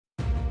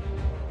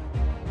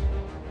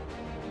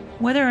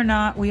Whether or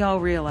not we all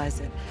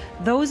realize it,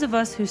 those of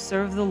us who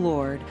serve the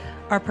Lord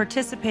are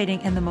participating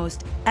in the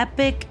most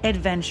epic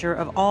adventure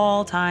of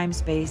all time,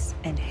 space,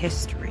 and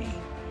history.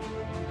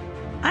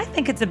 I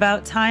think it's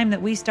about time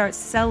that we start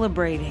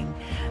celebrating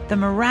the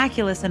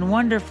miraculous and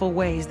wonderful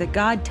ways that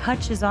God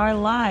touches our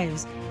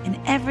lives in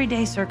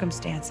everyday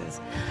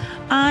circumstances.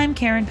 I'm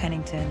Karen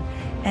Pennington,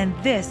 and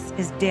this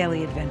is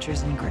Daily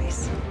Adventures in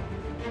Grace.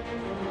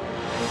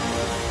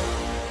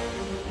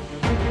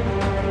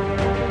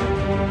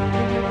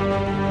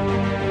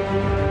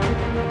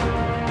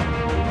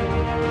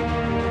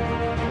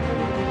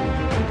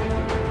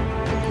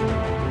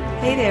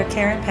 Hey there,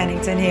 Karen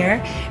Pennington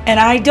here, and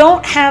I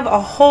don't have a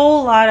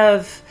whole lot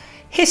of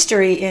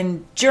history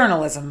in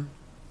journalism,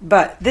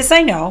 but this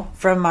I know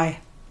from my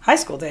high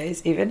school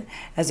days, even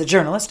as a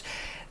journalist,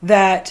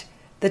 that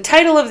the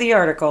title of the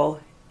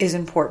article is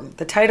important.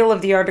 The title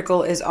of the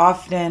article is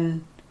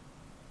often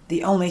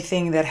the only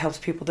thing that helps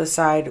people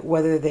decide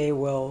whether they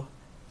will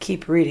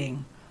keep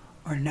reading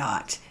or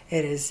not.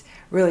 It is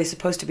really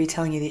supposed to be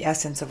telling you the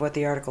essence of what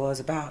the article is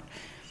about.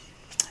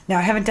 Now,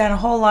 I haven't done a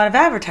whole lot of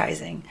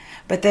advertising,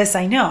 but this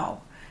I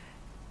know.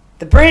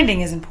 The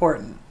branding is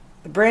important.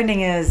 The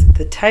branding is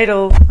the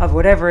title of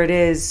whatever it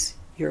is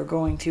you're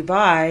going to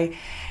buy,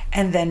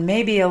 and then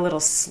maybe a little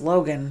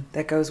slogan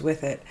that goes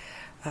with it.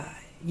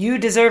 You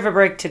deserve a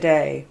break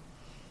today.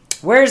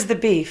 Where's the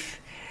beef?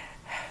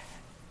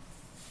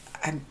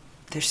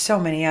 There's so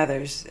many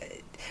others.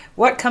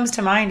 What comes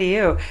to mind to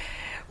you?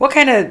 What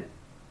kind of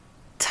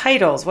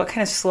titles, what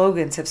kind of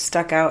slogans have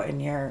stuck out in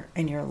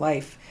your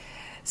life?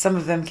 Some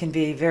of them can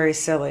be very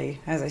silly.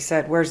 As I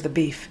said, where's the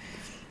beef?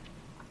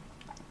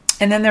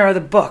 And then there are the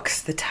books,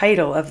 the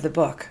title of the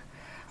book,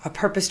 A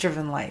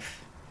Purpose-Driven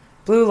Life.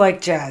 Blue Like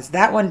Jazz.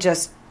 That one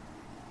just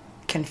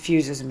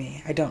confuses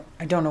me. I don't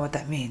know what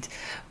that means.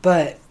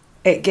 But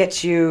it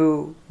gets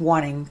you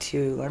wanting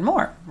to learn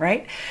more,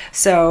 right?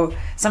 So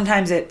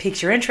sometimes it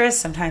piques your interest.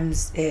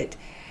 Sometimes it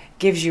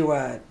gives you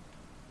a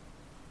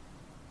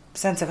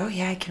sense of, oh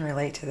yeah, I can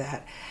relate to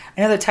that.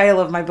 I know the title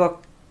of my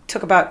book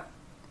took about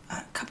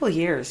a couple of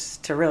years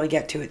to really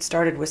get to. It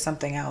started with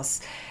something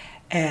else.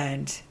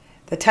 And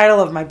the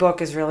title of my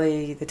book is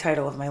really the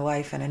title of my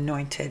life, An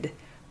Anointed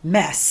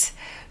Mess,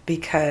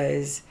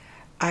 because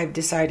I've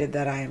decided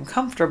that I am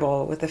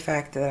comfortable with the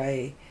fact that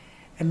I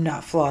am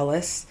not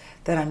flawless,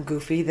 that I'm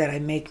goofy, that I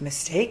make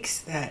mistakes,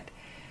 that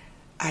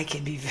I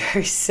can be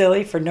very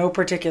silly for no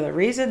particular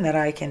reason, that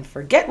I can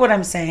forget what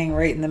I'm saying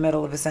right in the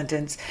middle of a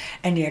sentence,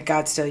 and yet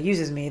God still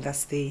uses me.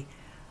 That's the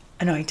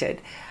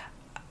anointed.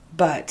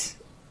 But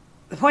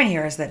the point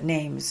here is that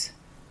names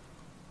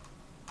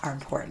are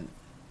important.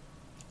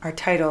 Our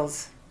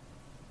titles,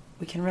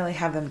 we can really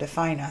have them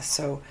define us.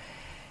 So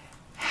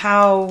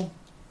how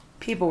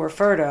people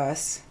refer to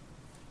us,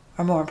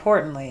 or more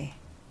importantly,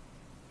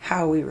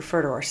 how we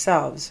refer to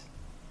ourselves,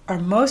 or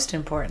most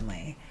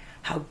importantly,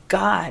 how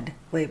God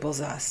labels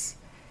us,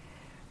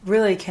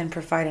 really can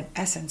provide an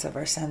essence of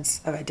our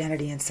sense of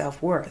identity and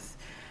self-worth.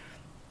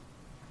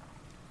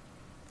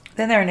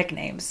 Then there are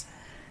nicknames.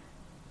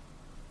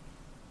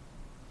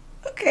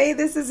 Okay,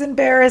 this is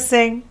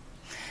embarrassing.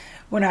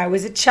 When I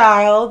was a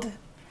child,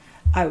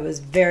 I was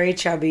very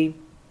chubby.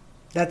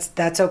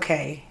 That's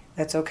okay.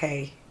 That's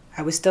okay.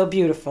 I was still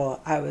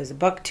beautiful. I was a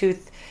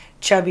buck-toothed,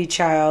 chubby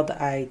child.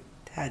 I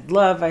had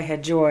love. I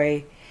had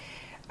joy.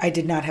 I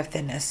did not have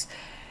thinness.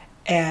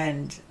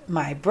 And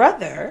my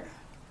brother,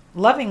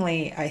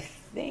 lovingly, I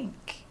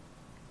think,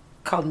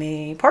 called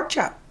me Pork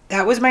Chop.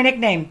 That was my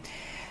nickname.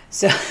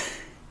 So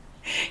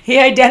he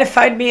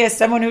identified me as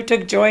someone who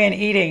took joy in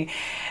eating.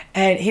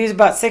 And he was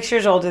about 6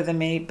 years older than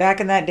me. Back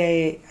in that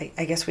day,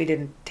 I guess we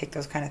didn't take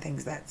those kind of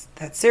things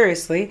that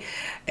seriously.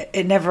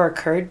 It never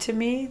occurred to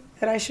me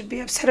that I should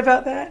be upset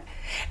about that.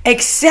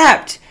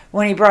 Except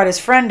when he brought his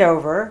friend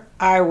over.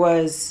 I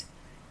was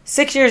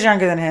 6 years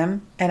younger than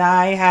him, and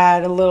I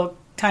had a little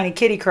tiny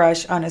kitty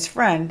crush on his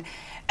friend.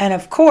 And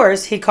of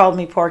course, he called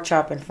me Pork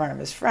Chop in front of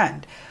his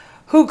friend.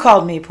 Who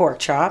called me Pork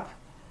Chop?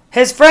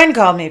 His friend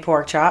called me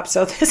Pork Chop.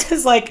 So this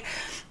is like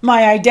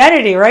my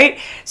identity, right?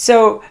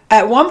 So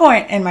at one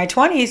point in my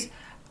 20s,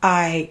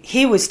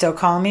 he was still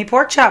calling me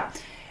Pork Chop.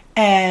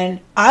 And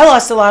I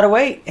lost a lot of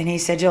weight. And he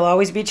said, you'll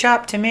always be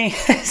Chop to me.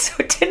 So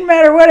it didn't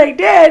matter what I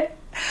did.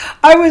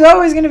 I was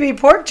always going to be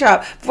Pork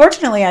Chop.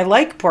 Fortunately, I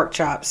like pork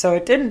chop, so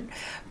it didn't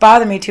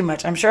bother me too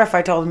much. I'm sure if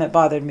I told him it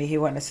bothered me, he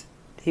wouldn't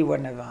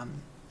have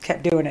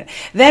kept doing it.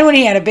 Then when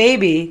he had a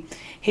baby,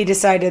 he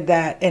decided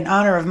that in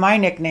honor of my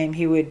nickname,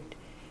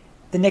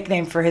 the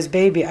nickname for his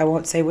baby, I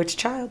won't say which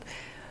child,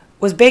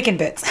 was Bacon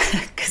Bits,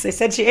 because they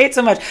said she ate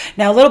so much.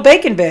 Now, little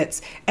Bacon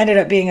Bits ended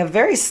up being a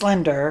very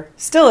slender,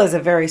 still is a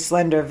very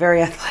slender,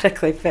 very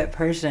athletically fit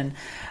person.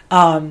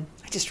 I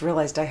just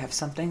realized I have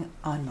something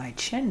on my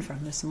chin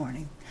from this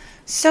morning.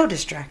 So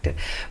distracted.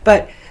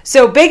 But,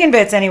 so Bacon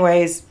Bits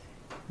anyways,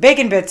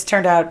 Bacon Bits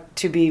turned out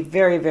to be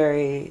very,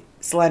 very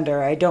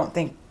slender. I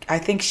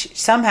think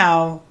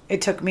somehow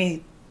it took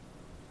me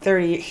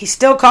 30, he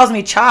still calls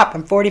me Chop.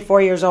 I'm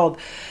 44 years old.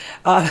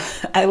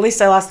 At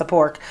least I lost the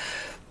pork.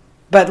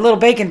 But Little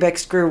Bacon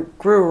Bix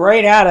grew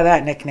right out of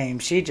that nickname.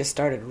 She just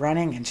started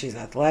running, and she's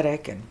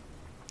athletic, and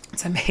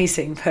it's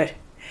amazing. But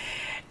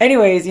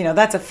anyways,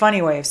 that's a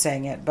funny way of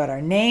saying it. But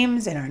our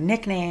names and our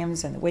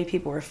nicknames and the way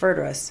people refer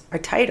to us are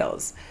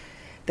titles.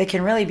 They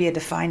can really be a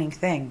defining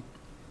thing.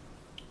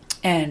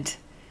 And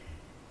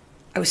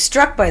I was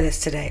struck by this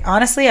today.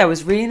 Honestly, I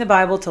was reading the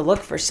Bible to look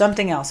for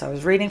something else. I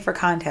was reading for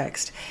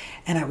context,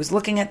 and I was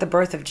looking at the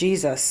birth of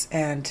Jesus.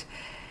 And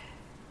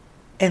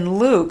in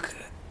Luke,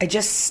 I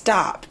just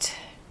stopped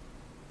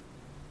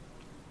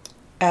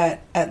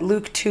at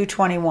Luke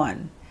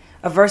 2:21,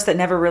 a verse that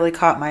never really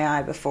caught my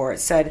eye before. It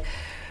said,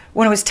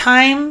 when it was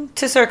time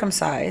to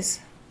circumcise,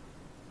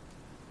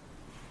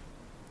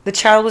 the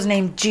child was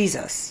named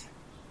Jesus,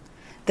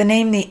 the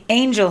name the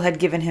angel had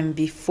given him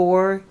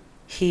before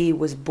he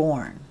was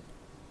born.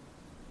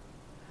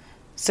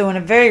 So in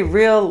a very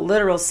real,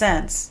 literal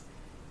sense,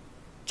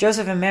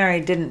 Joseph and Mary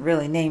didn't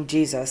really name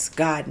Jesus.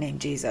 God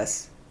named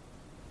Jesus.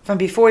 From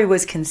before he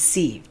was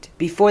conceived,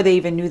 before they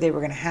even knew they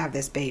were going to have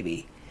this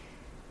baby,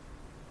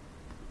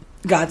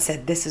 God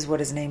said, this is what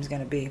his name's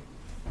going to be.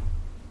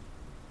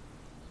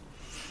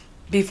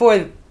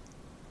 Before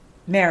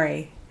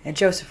Mary and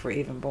Joseph were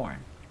even born.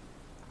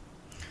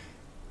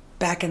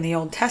 Back in the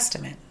Old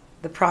Testament,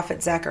 the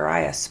prophet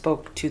Zechariah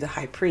spoke to the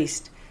high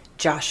priest,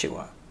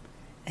 Joshua.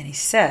 And he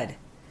said,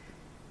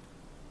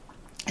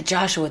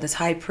 Joshua, this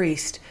high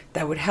priest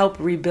that would help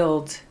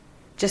rebuild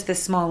just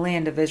this small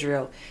land of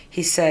Israel,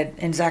 he said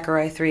in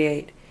Zechariah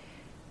 3:8,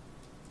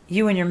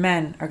 you and your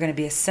men are going to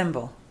be a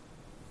symbol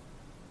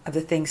of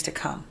the things to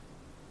come.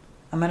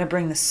 I'm going to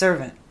bring the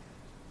servant,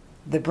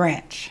 the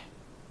branch.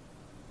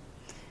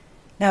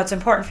 Now it's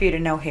important for you to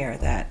know here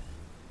that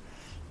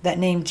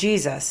name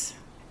Jesus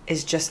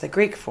is just the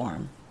Greek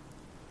form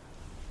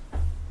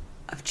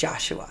of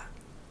Joshua.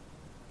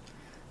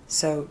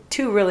 So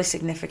 2 really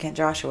significant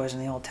Joshuas in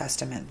the Old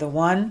Testament. The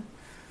one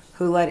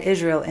who led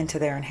Israel into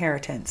their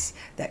inheritance,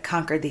 that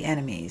conquered the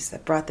enemies,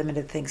 that brought them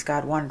into the things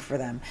God wanted for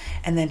them.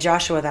 And then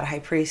Joshua, that high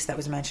priest that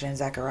was mentioned in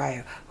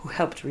Zechariah, who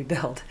helped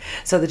rebuild.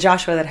 So the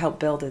Joshua that helped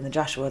build and the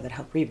Joshua that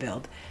helped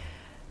rebuild.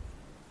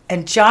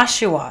 And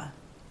Joshua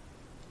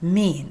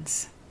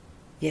means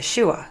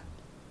Yeshua.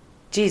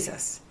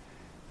 Jesus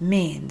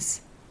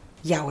means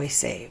Yahweh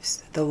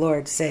saves. The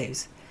Lord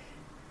saves.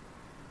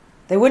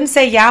 They wouldn't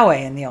say Yahweh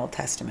in the Old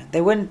Testament.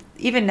 They wouldn't,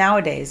 even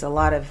nowadays, a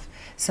lot of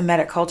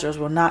Semitic cultures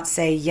will not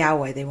say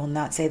Yahweh. They will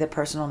not say the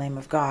personal name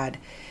of God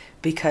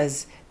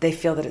because they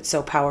feel that it's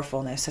so powerful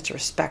and they have such a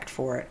respect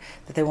for it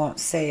that they won't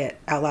say it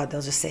out loud.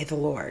 They'll just say the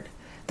Lord.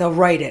 They'll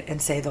write it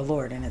and say the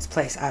Lord in its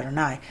place,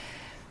 Adonai.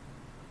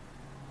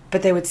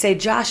 But they would say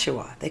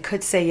Joshua. They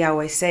could say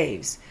Yahweh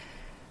saves.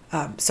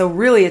 So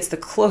really it's the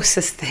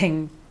closest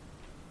thing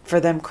for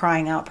them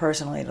crying out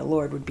personally to the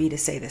Lord would be to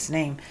say this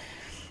name.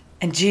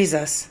 And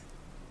Jesus,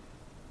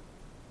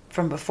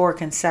 from before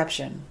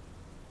conception,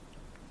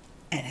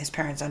 and his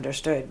parents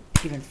understood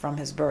even from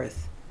his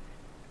birth,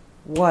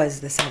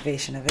 was the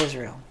salvation of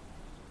Israel.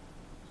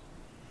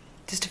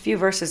 Just a few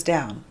verses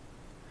down.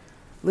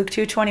 Luke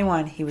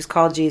 2:21, he was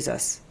called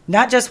Jesus.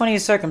 Not just when he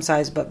was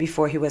circumcised, but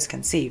before he was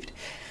conceived.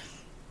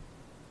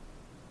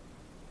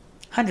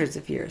 Hundreds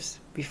of years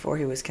before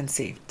he was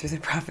conceived through the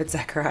prophet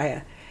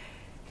Zechariah.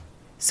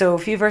 So a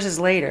few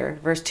verses later,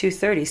 verse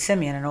 2:30,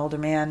 Simeon, an older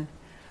man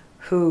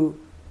who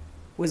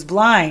was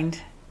blind,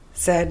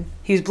 said,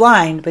 he was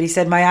blind, but he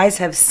said, my eyes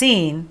have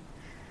seen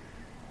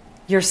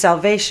your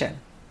salvation.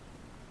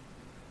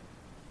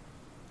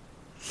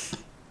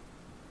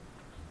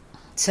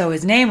 So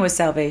his name was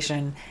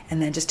salvation,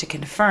 and then just to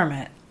confirm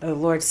it, the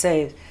Lord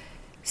saved.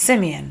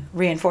 Simeon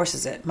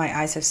reinforces it. My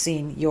eyes have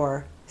seen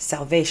your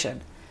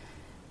salvation.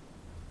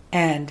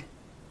 And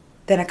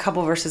then a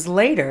couple verses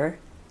later,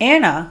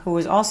 Anna, who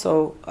was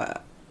also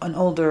an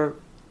older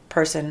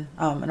person,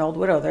 an old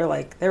widow,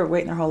 they were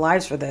waiting their whole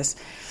lives for this.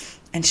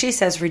 And she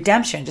says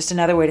redemption, just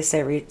another way to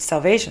say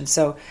salvation.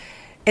 So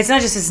it's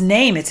not just his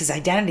name, it's his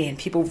identity. And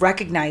people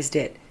recognized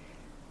it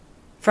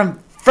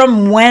from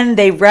when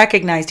they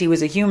recognized he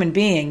was a human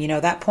being.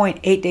 That point,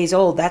 8 days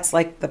old, that's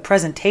like the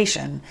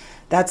presentation.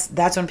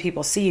 That's when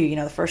people see you.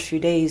 The first few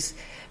days,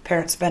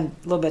 parents spend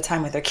a little bit of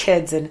time with their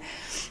kids.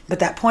 But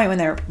that point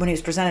when he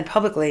was presented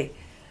publicly,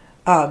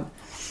 or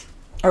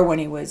when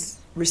he was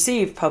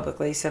received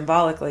publicly,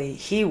 symbolically,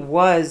 he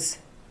was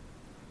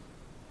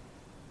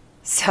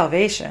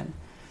salvation.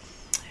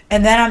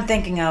 And then I'm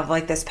thinking of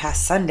this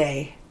past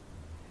Sunday,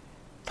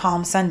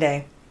 Palm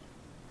Sunday,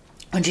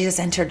 when Jesus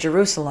entered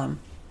Jerusalem.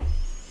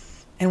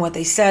 And what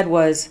they said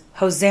was,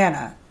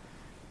 Hosanna.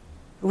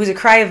 It was a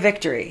cry of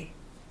victory.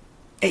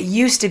 It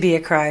used to be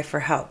a cry for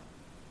help.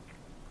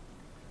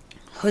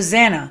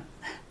 Hosanna.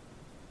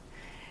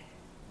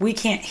 We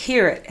can't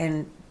hear it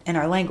in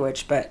our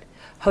language, but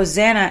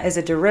Hosanna is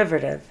a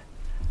derivative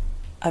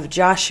of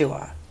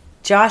Joshua.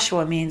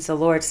 Joshua means the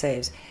Lord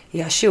saves.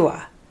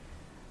 Yeshua.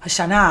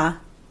 Hoshana,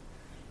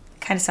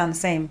 kind of sound the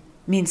same,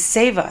 means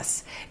save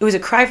us. It was a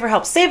cry for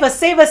help. Save us,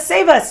 save us,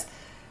 save us.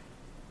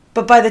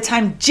 But by the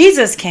time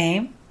Jesus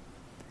came,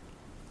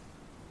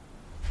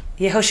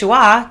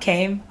 Yehoshua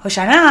came,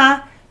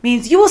 Hoshana,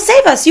 means you will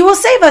save us, you will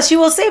save us, you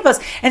will save us.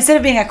 Instead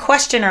of being a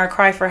question or a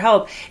cry for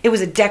help, it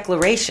was a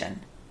declaration.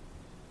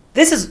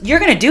 You're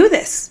going to do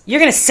this. You're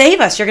going to save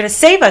us. You're going to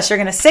save us. You're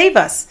going to save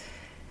us.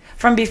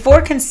 From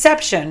before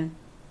conception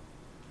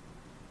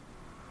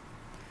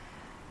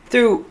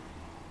through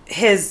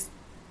his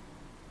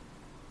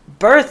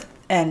birth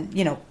and,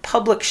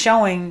 public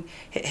showing,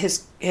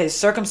 his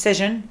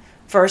circumcision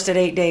first at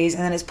 8 days,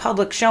 and then his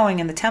public showing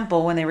in the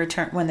temple when they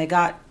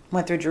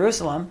went through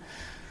Jerusalem,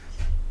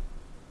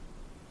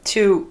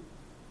 to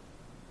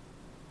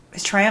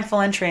his triumphal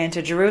entry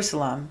into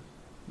Jerusalem.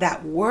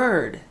 That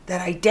word,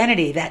 that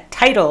identity, that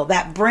title,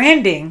 that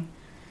branding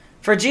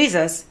for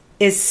Jesus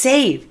is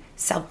save,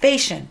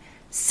 salvation,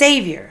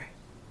 Savior.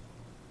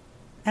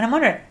 And I'm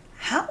wondering,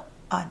 how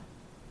on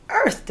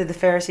earth did the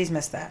Pharisees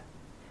miss that?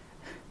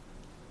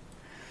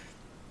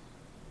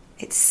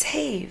 It's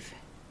save.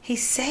 He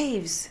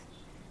saves.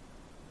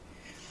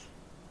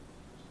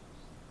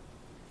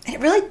 And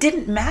it really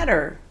didn't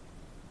matter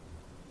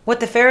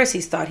what the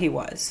Pharisees thought he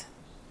was.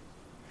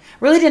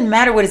 It really didn't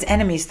matter what his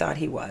enemies thought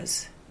he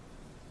was.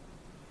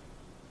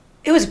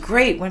 It was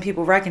great when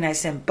people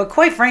recognized him, but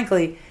quite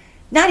frankly,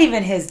 not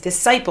even his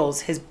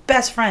disciples, his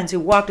best friends who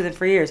walked with him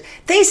for years,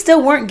 they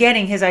still weren't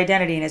getting his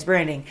identity and his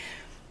branding.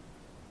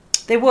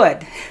 They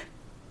would.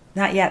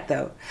 Not yet,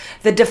 though.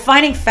 The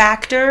defining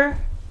factor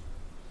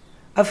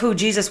of who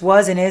Jesus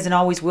was and is and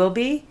always will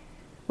be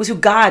was who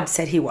God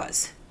said he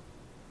was.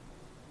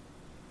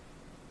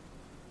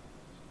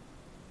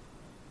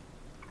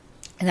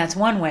 And that's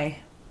one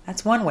way.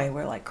 That's one way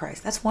we're like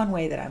Christ. That's one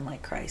way that I'm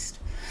like Christ.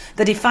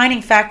 The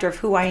defining factor of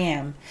who I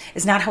am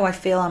is not how I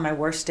feel on my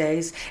worst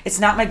days. It's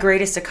not my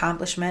greatest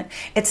accomplishment.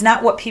 It's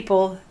not what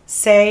people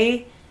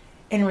say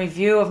in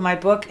review of my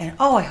book. And,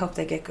 I hope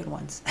they get good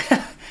ones.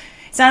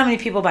 It's not how many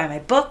people buy my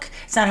book.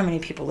 It's not how many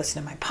people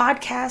listen to my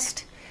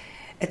podcast.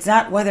 It's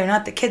not whether or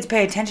not the kids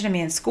pay attention to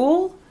me in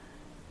school.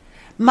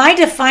 My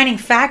defining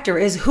factor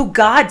is who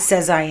God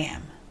says I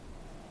am.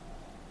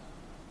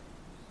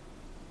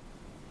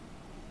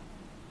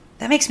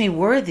 That makes me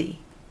worthy.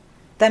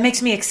 That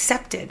makes me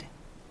accepted.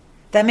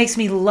 That makes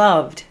me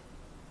loved.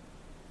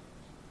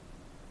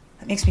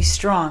 That makes me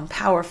strong,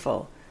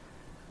 powerful,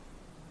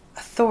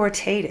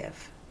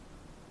 authoritative.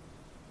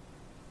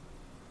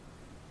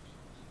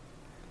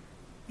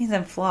 It means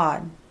I'm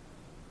flawed,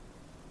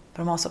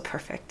 but I'm also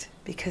perfect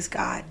because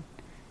God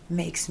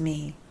makes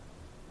me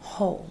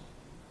whole.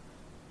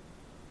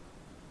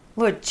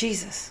 Lord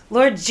Jesus,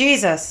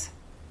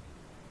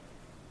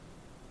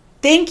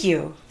 thank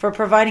you for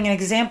providing an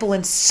example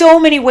in so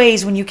many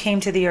ways when you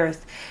came to the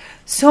earth.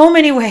 So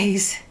many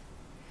ways.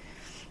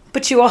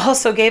 But you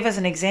also gave us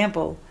an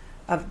example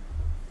of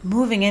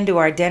moving into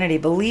our identity,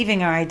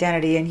 believing our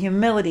identity, and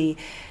humility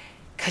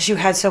because you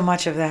had so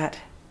much of that.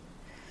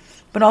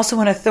 But also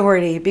in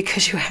authority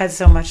because you had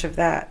so much of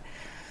that.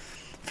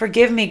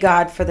 Forgive me,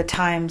 God, for the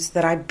times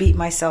that I beat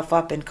myself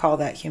up and call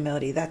that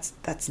humility.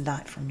 That's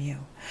not from you.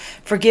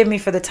 Forgive me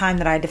for the time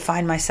that I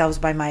define myself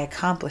by my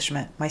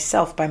accomplishment,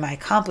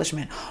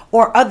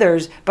 or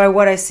others by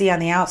what I see on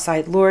the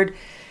outside. Lord,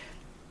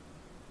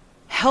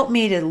 help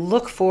me to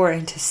look for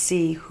and to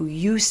see who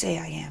you say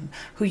I am,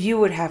 who you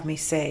would have me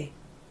say.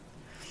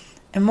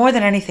 And more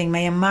than anything,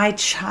 may my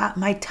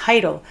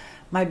title,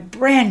 my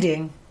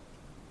branding,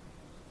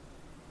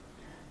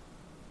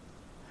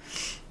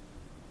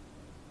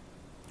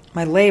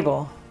 my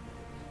label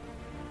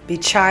be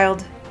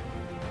child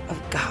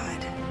of God.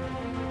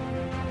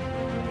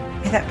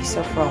 May that be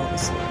so for all of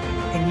us,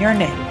 Lord. In your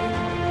name,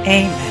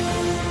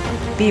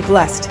 amen. Be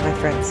blessed, my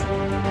friends.